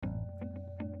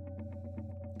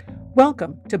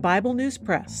Welcome to Bible News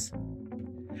Press.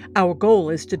 Our goal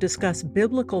is to discuss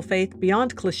biblical faith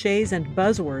beyond cliches and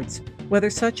buzzwords, whether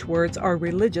such words are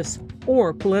religious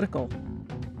or political.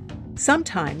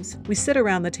 Sometimes we sit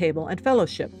around the table and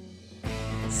fellowship.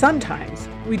 Sometimes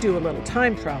we do a little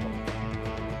time travel.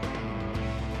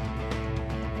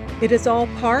 It is all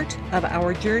part of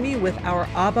our journey with our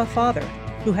Abba Father,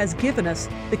 who has given us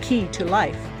the key to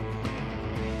life.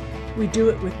 We do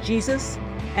it with Jesus,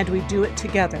 and we do it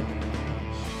together.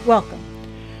 Welcome.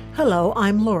 Hello,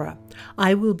 I'm Laura.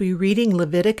 I will be reading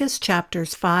Leviticus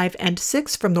chapters 5 and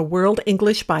 6 from the World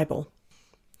English Bible.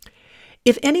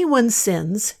 If anyone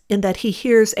sins in that he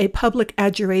hears a public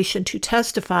adjuration to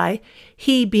testify,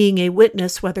 he being a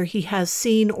witness whether he has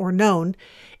seen or known,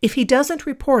 if he doesn't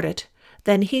report it,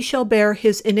 then he shall bear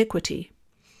his iniquity.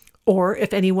 Or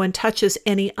if anyone touches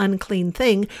any unclean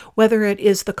thing, whether it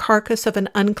is the carcass of an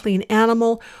unclean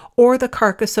animal, or the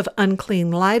carcass of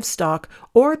unclean livestock,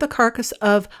 or the carcass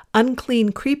of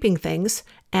unclean creeping things,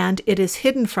 and it is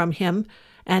hidden from him,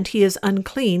 and he is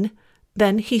unclean,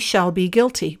 then he shall be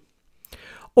guilty.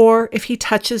 Or if he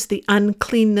touches the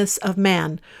uncleanness of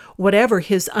man, whatever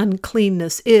his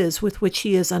uncleanness is with which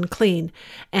he is unclean,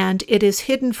 and it is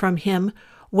hidden from him,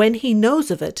 when he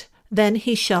knows of it, then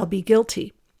he shall be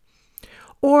guilty.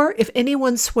 Or if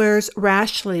anyone swears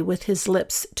rashly with his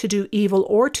lips to do evil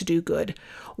or to do good,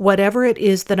 whatever it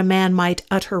is that a man might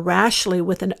utter rashly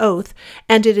with an oath,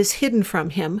 and it is hidden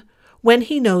from him, when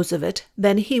he knows of it,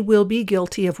 then he will be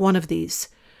guilty of one of these.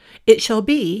 It shall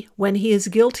be, when he is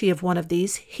guilty of one of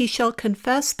these, he shall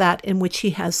confess that in which he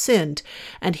has sinned,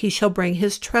 and he shall bring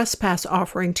his trespass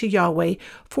offering to Yahweh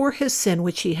for his sin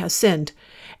which he has sinned,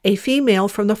 a female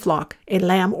from the flock, a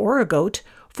lamb or a goat,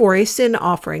 for a sin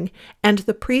offering, and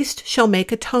the priest shall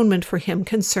make atonement for him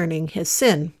concerning his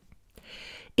sin.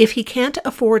 If he can't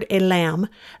afford a lamb,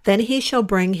 then he shall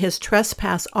bring his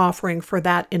trespass offering for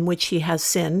that in which he has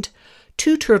sinned,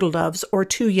 2 turtle doves or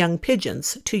 2 young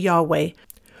pigeons to Yahweh,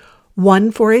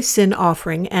 one for a sin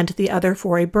offering and the other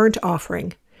for a burnt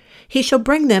offering. He shall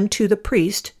bring them to the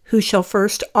priest, who shall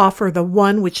first offer the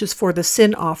one which is for the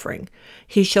sin offering.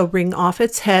 He shall wring off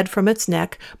its head from its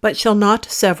neck, but shall not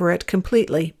sever it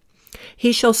completely.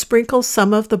 He shall sprinkle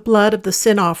some of the blood of the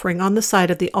sin offering on the side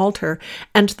of the altar,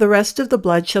 and the rest of the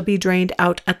blood shall be drained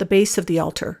out at the base of the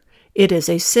altar. It is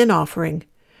a sin offering.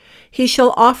 He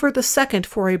shall offer the second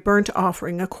for a burnt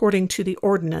offering according to the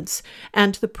ordinance,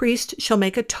 and the priest shall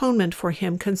make atonement for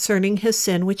him concerning his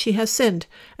sin which he has sinned,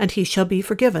 and he shall be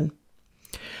forgiven.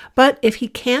 But if he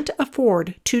can't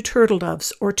afford 2 turtle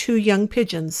doves or 2 young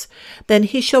pigeons, then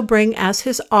he shall bring as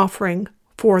his offering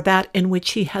for that in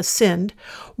which he has sinned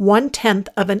 1/10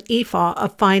 of an ephah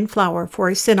of fine flour for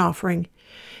a sin offering.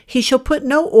 He shall put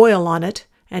no oil on it,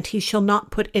 and he shall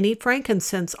not put any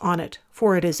frankincense on it,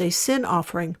 for it is a sin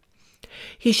offering.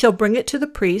 He shall bring it to the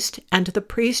priest, and the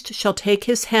priest shall take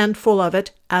his handful of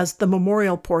it as the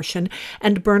memorial portion,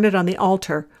 and burn it on the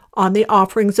altar, on the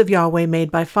offerings of Yahweh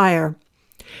made by fire.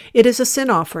 It is a sin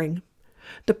offering.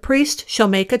 The priest shall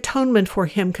make atonement for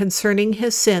him concerning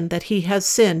his sin that he has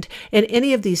sinned in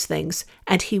any of these things,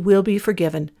 and he will be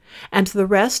forgiven, and the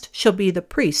rest shall be the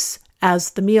priest's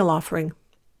as the meal offering.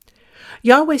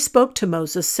 Yahweh spoke to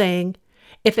Moses, saying,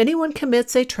 If anyone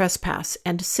commits a trespass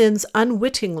and sins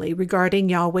unwittingly regarding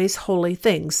Yahweh's holy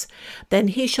things, then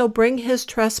he shall bring his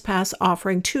trespass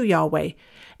offering to Yahweh,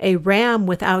 a ram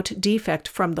without defect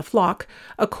from the flock,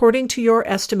 according to your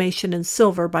estimation in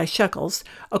silver by shekels,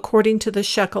 according to the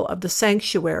shekel of the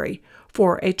sanctuary,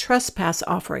 for a trespass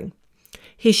offering.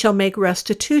 He shall make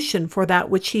restitution for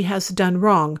that which he has done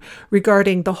wrong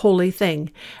regarding the holy thing,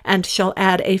 and shall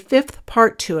add a 5th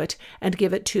part to it, and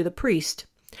give it to the priest.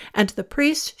 And the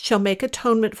priest shall make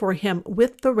atonement for him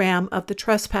with the ram of the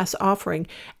trespass offering,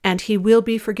 and he will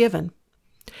be forgiven.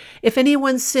 If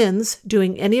anyone sins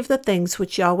doing any of the things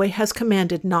which Yahweh has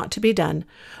commanded not to be done,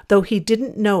 though he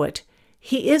didn't know it,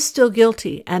 he is still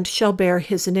guilty and shall bear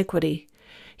his iniquity.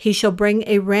 He shall bring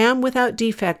a ram without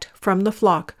defect from the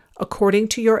flock, according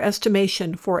to your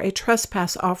estimation, for a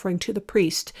trespass offering to the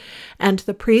priest, and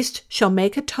the priest shall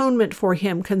make atonement for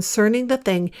him concerning the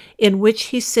thing in which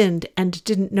he sinned and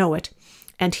didn't know it,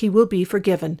 and he will be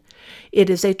forgiven. It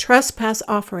is a trespass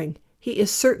offering. He is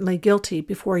certainly guilty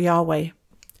before Yahweh.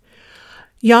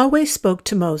 Yahweh spoke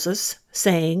to Moses,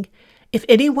 saying, If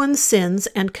anyone sins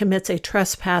and commits a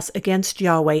trespass against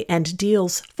Yahweh and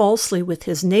deals falsely with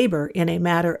his neighbor in a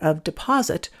matter of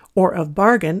deposit, or of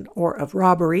bargain, or of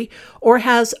robbery, or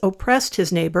has oppressed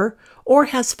his neighbor, or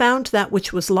has found that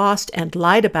which was lost and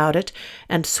lied about it,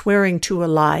 and swearing to a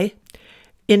lie,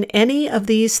 in any of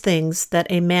these things that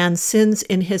a man sins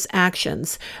in his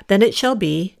actions, then it shall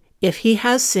be, If he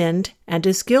has sinned and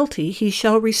is guilty, he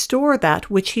shall restore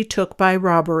that which he took by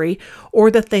robbery,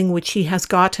 or the thing which he has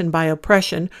gotten by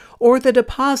oppression, or the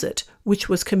deposit which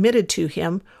was committed to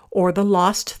him, or the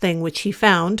lost thing which he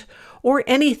found, or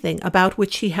anything about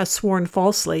which he has sworn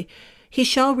falsely. He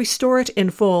shall restore it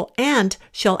in full, and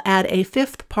shall add a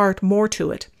fifth part more to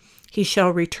it. He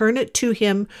shall return it to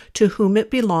him to whom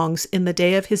it belongs in the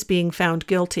day of his being found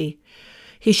guilty.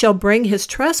 He shall bring his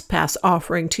trespass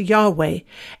offering to Yahweh,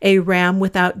 a ram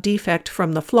without defect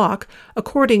from the flock,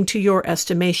 according to your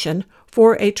estimation,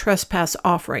 for a trespass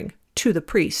offering, to the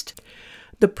priest.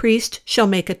 The priest shall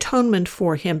make atonement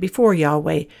for him before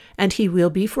Yahweh, and he will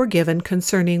be forgiven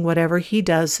concerning whatever he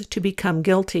does to become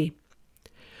guilty.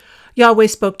 Yahweh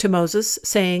spoke to Moses,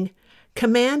 saying,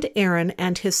 Command Aaron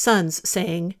and his sons,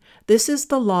 saying, This is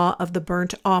the law of the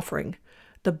burnt offering.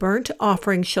 The burnt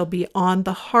offering shall be on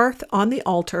the hearth on the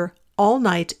altar all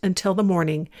night until the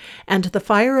morning, and the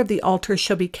fire of the altar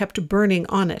shall be kept burning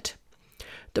on it.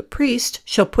 The priest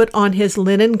shall put on his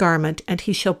linen garment, and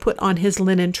he shall put on his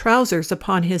linen trousers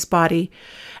upon his body,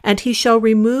 and he shall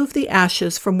remove the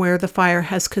ashes from where the fire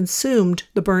has consumed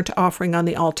the burnt offering on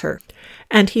the altar,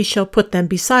 and he shall put them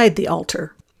beside the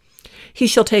altar. He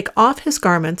shall take off his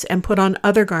garments and put on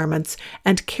other garments,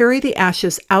 and carry the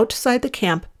ashes outside the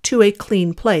camp to a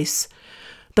clean place.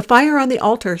 The fire on the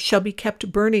altar shall be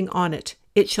kept burning on it,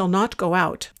 it shall not go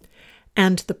out.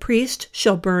 And the priest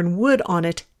shall burn wood on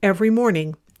it every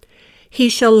morning. He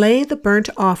shall lay the burnt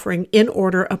offering in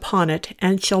order upon it,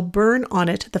 and shall burn on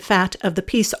it the fat of the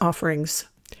peace offerings.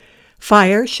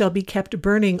 Fire shall be kept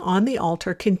burning on the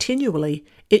altar continually,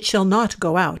 it shall not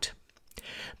go out.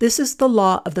 This is the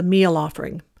law of the meal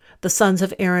offering. The sons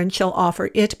of Aaron shall offer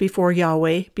it before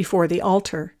Yahweh, before the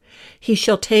altar. He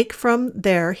shall take from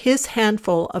there his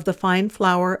handful of the fine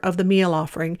flour of the meal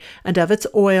offering, and of its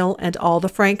oil, and all the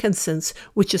frankincense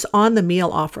which is on the meal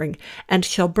offering, and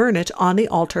shall burn it on the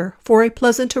altar for a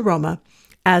pleasant aroma,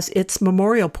 as its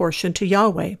memorial portion to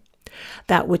Yahweh.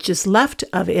 That which is left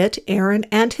of it Aaron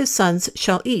and his sons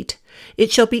shall eat.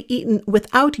 It shall be eaten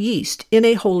without yeast in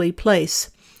a holy place.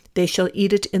 They shall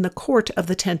eat it in the court of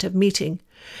the tent of meeting.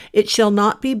 It shall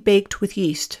not be baked with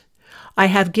yeast. I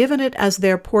have given it as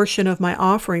their portion of my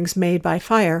offerings made by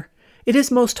fire. It is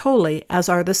most holy, as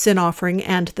are the sin offering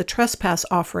and the trespass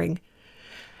offering.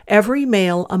 Every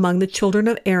male among the children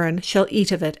of Aaron shall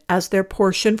eat of it as their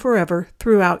portion forever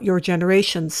throughout your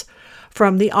generations,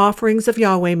 from the offerings of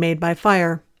Yahweh made by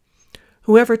fire.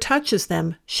 Whoever touches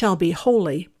them shall be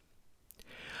holy.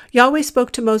 Yahweh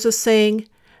spoke to Moses, saying,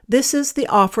 This is the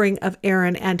offering of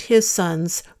Aaron and his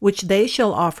sons, which they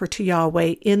shall offer to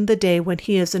Yahweh in the day when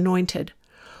he is anointed.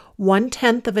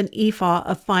 1/10 of an ephah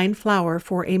of fine flour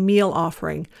for a meal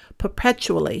offering,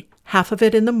 perpetually, half of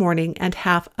it in the morning and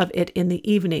half of it in the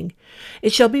evening.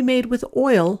 It shall be made with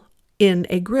oil in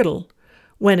a griddle.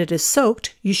 When it is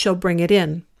soaked, you shall bring it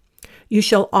in. You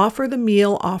shall offer the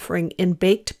meal offering in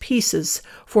baked pieces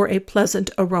for a pleasant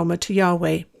aroma to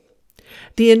Yahweh.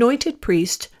 The anointed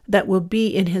priest that will be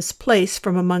in his place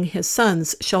from among his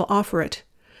sons shall offer it.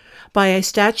 By a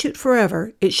statute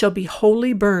forever it shall be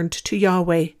wholly burned to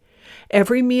Yahweh.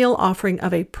 Every meal offering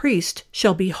of a priest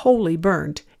shall be wholly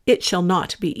burned. It shall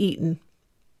not be eaten.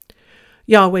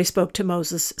 Yahweh spoke to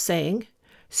Moses, saying,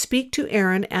 Speak to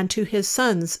Aaron and to his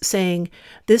sons, saying,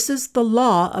 This is the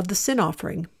law of the sin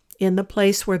offering. In the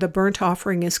place where the burnt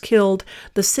offering is killed,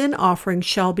 the sin offering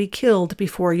shall be killed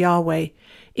before Yahweh.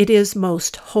 It is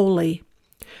most holy.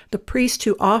 The priest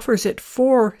who offers it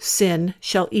for sin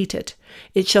shall eat it.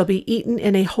 It shall be eaten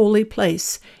in a holy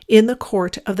place, in the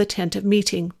court of the tent of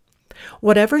meeting.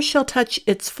 Whatever shall touch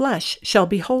its flesh shall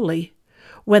be holy.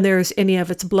 When there is any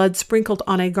of its blood sprinkled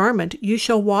on a garment, you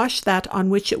shall wash that on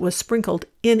which it was sprinkled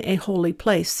in a holy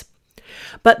place.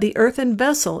 But the earthen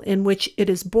vessel in which it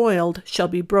is boiled shall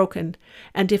be broken,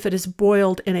 and if it is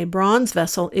boiled in a bronze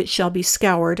vessel, it shall be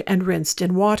scoured and rinsed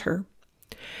in water.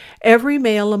 Every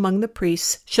male among the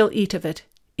priests shall eat of it.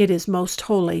 It is most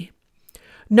holy.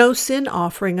 No sin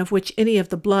offering of which any of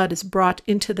the blood is brought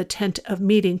into the tent of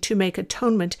meeting to make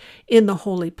atonement in the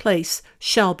holy place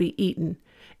shall be eaten.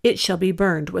 It shall be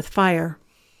burned with fire.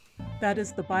 That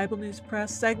is the Bible News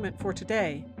Press segment for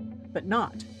today, but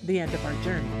not the end of our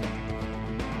journey.